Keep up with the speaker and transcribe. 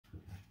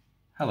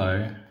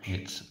Hello,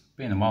 it's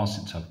been a while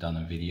since I've done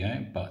a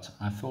video, but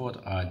I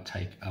thought I'd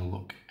take a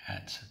look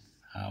at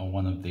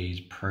one of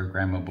these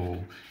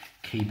programmable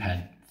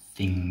keypad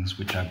things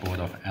which I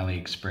bought off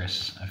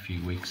Aliexpress a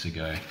few weeks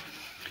ago.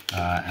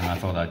 And I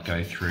thought I'd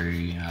go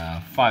through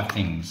 5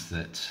 things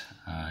that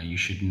you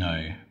should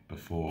know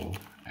before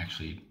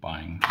actually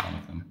buying one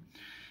of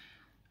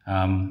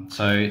them.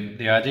 So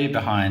the idea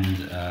behind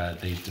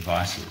these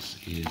devices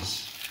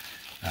is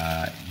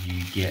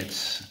you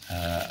get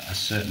a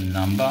certain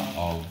number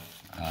of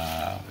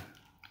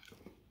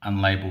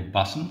unlabeled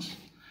buttons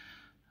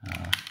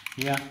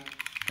here,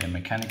 they're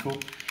mechanical,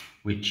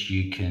 which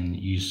you can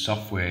use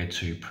software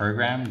to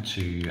program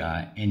to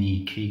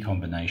any key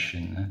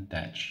combination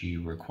that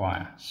you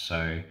require.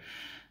 So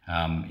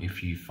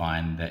if you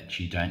find that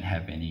you don't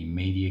have any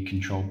media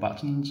control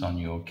buttons on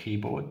your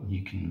keyboard,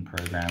 you can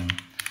program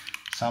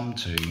some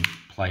to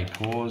play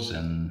pause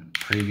and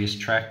previous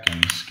track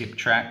and skip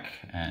track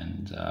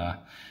and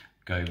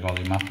go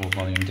volume up or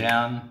volume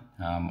down,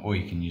 or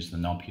you can use the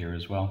knob here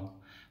as well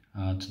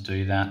to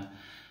do that.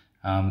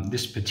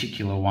 This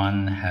particular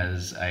one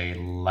has a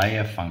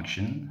layer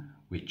function,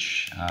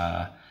 which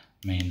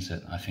means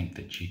that I think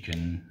that you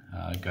can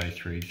go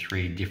through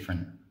 3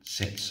 different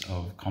sets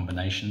of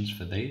combinations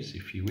for these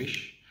if you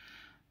wish.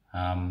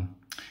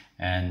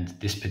 And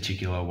this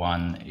particular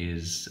one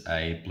is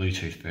a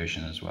Bluetooth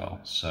version as well,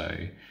 so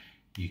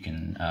you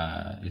can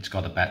it's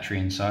got a battery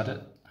inside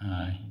it,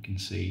 you can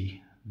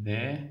see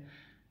there,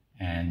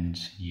 and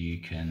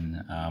you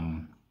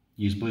can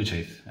use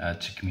Bluetooth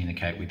to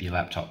communicate with your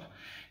laptop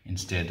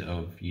instead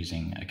of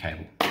using a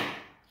cable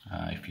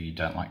if you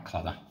don't like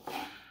clutter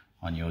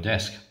on your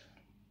desk.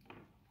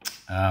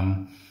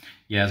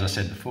 Yeah, as I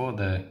said before,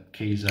 the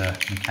keys are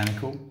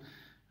mechanical.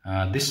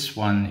 This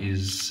one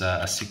is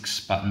a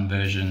 6-button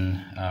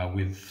version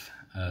with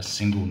a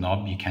single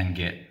knob. You can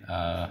get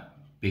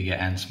bigger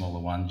and smaller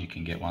ones. You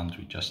can get ones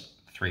with just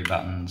 3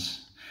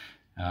 buttons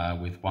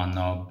with 1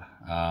 knob,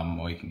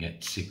 or you can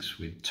get 6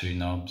 with 2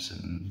 knobs,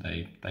 and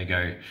they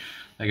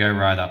go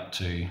right up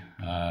to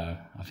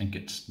I think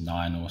it's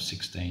 9 or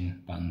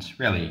 16 buttons.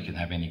 Really, you can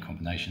have any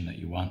combination that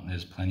you want.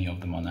 There's plenty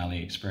of them on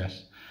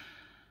Aliexpress.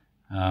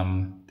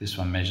 This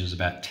one measures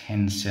about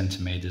 10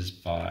 centimeters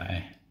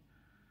by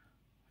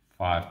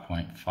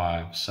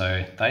 5.5,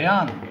 so they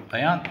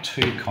aren't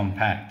too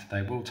compact.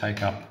 They will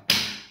take up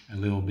a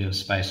little bit of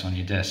space on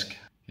your desk.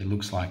 It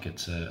looks like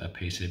it's a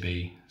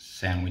PCB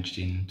sandwiched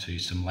into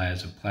some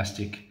layers of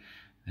plastic.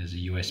 There's a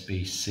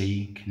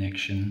USB-C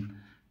connection.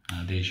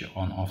 There's your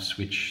on-off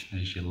switch.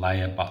 There's your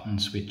layer button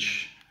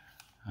switch.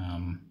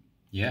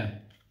 Yeah,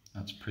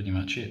 that's pretty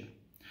much it.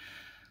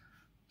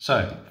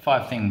 So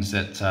 5 things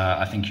that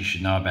I think you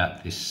should know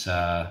about this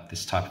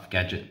this type of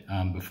gadget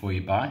before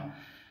you buy.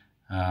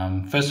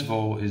 First of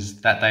all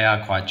is that they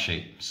are quite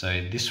cheap.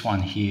 So this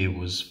one here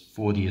was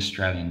 40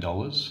 Australian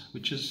dollars,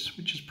 which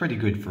is pretty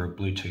good for a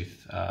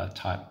Bluetooth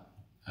type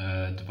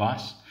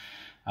device.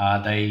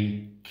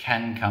 They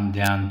can come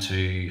down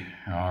to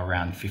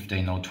around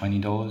 $15 or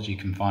 $20 you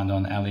can find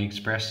on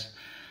Aliexpress.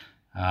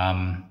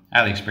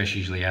 Aliexpress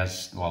usually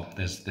has, well,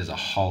 there's a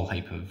whole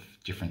heap of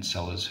different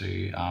sellers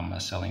who are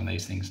selling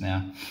these things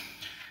now,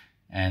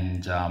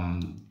 and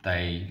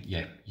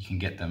you can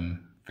get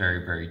them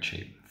very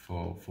cheap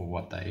for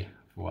what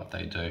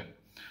they do.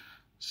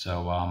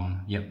 So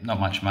yep, not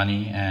much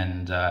money,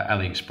 and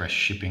Aliexpress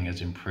shipping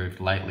has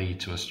improved lately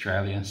to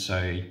Australia,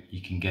 so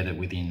you can get it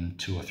within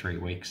 2 or 3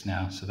 weeks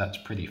now. So that's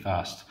pretty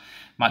fast,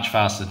 much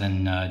faster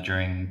than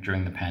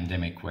during the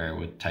pandemic, where it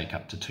would take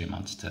up to 2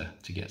 months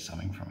to get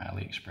something from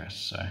Aliexpress.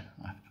 So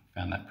I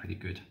found that pretty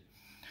good.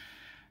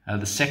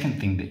 The second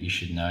thing that you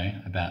should know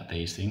about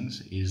these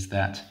things is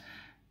that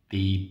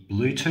the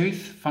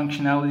Bluetooth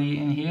functionality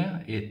in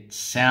here, it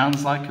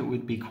sounds like it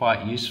would be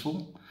quite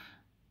useful,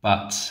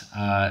 but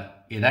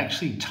it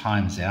actually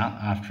times out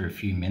after a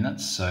few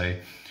minutes. So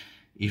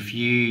if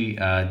you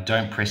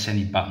don't press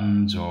any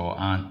buttons or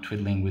aren't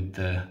twiddling with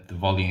the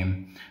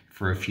volume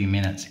for a few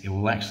minutes, it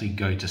will actually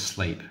go to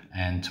sleep.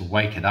 And to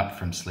wake it up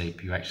from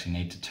sleep, you actually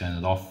need to turn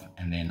it off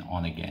and then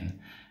on again.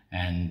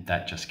 And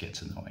that just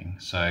gets annoying.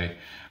 So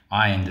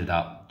I ended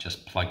up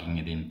just plugging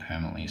it in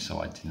permanently, so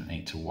I didn't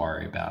need to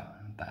worry about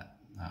that,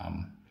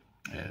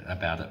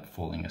 about it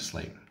falling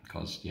asleep,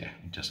 because yeah,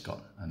 it just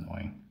got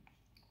annoying.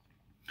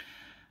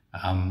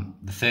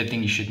 The third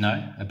thing you should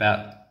know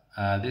about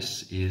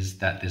this is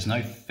that there's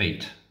no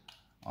feet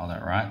on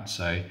it, right?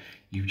 So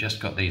you've just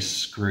got these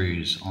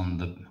screws on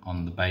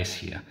the base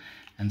here,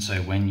 and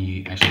so when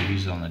you actually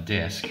use it on the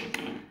desk,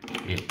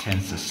 it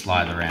tends to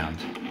slide around,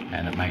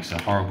 and it makes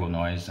a horrible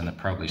noise, and it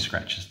probably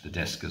scratches the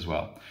desk as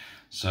well.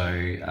 So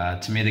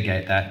to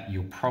mitigate that,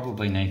 you'll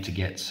probably need to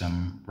get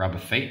some rubber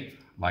feet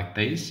like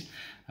these.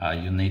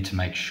 You'll need to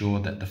make sure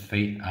that the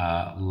feet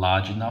are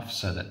large enough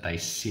so that they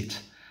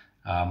sit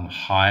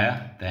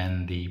higher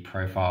than the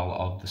profile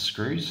of the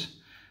screws.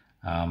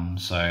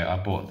 So I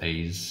bought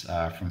these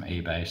from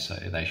eBay, so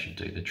they should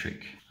do the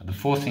trick. The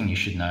fourth thing you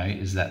should know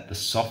is that the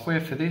software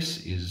for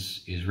this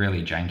is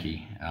really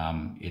janky.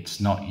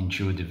 It's not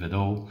intuitive at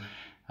all.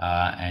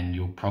 and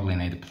you'll probably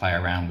need to play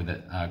around with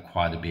it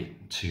quite a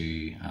bit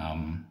to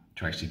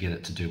actually get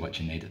it to do what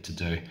you need it to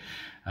do.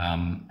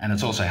 And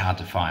it's also hard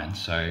to find.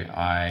 So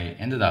I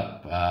ended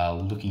up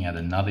looking at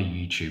another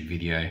YouTube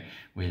video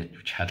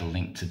which had a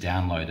link to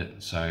download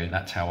it. So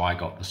that's how I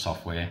got the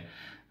software.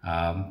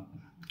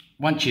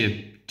 Once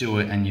you do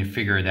it and you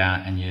figure it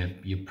out and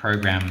you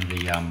program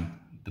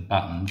the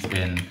buttons,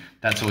 then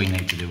that's all you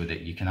need to do with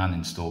it. You can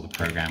uninstall the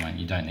program and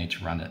you don't need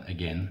to run it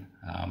again.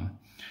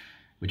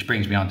 Which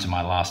brings me on to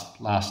my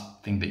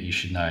last thing that you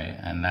should know,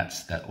 and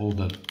that's that all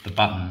the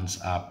buttons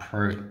are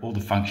all the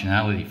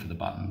functionality for the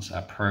buttons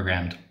are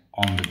programmed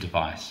on the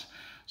device.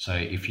 So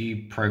if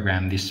you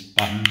program this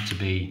button to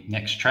be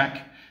next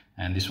track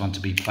and this one to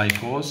be play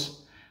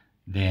pause,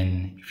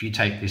 then if you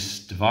take this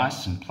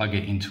device and plug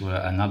it into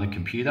another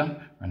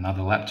computer or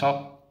another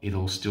laptop,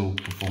 it'll still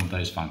perform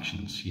those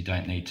functions. You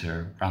don't need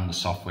to run the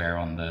software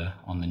on the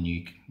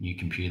new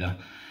computer,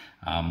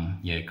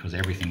 because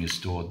everything is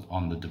stored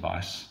on the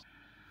device.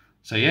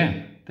 So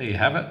yeah, there you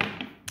have it.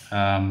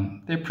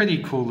 They're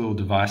pretty cool little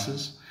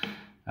devices.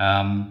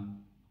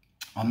 I'm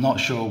not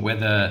sure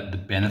whether the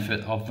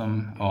benefit of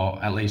them,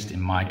 or at least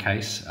in my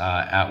case,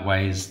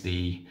 outweighs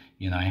the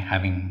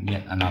having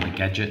yet another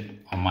gadget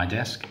on my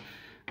desk,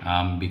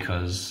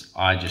 because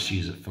I just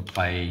use it for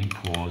play,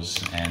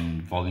 pause,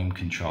 and volume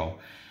control.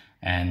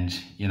 And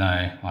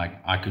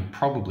like I could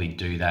probably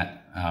do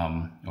that,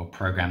 or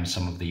program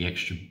some of the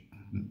extra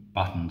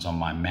buttons on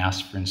my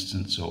mouse, for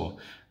instance, or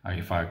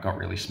if I got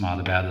really smart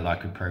about it, I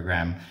could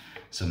program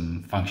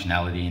some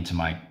functionality into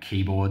my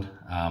keyboard,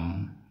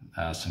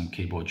 some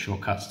keyboard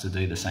shortcuts to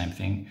do the same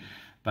thing.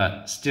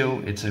 But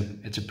still, it's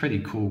a pretty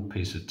cool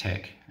piece of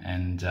tech,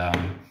 and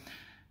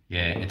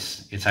yeah,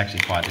 it's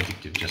actually quite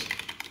addictive just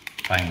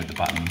playing with the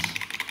buttons.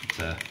 It's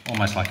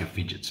almost like a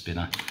fidget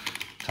spinner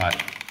type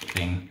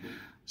thing.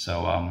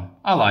 So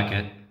I like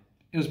it.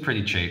 It was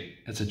pretty cheap.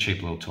 It's a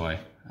cheap little toy.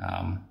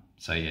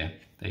 So yeah,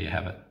 there you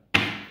have it.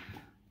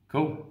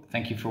 Cool.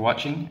 Thank you for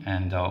watching,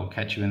 and I'll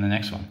catch you in the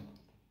next one.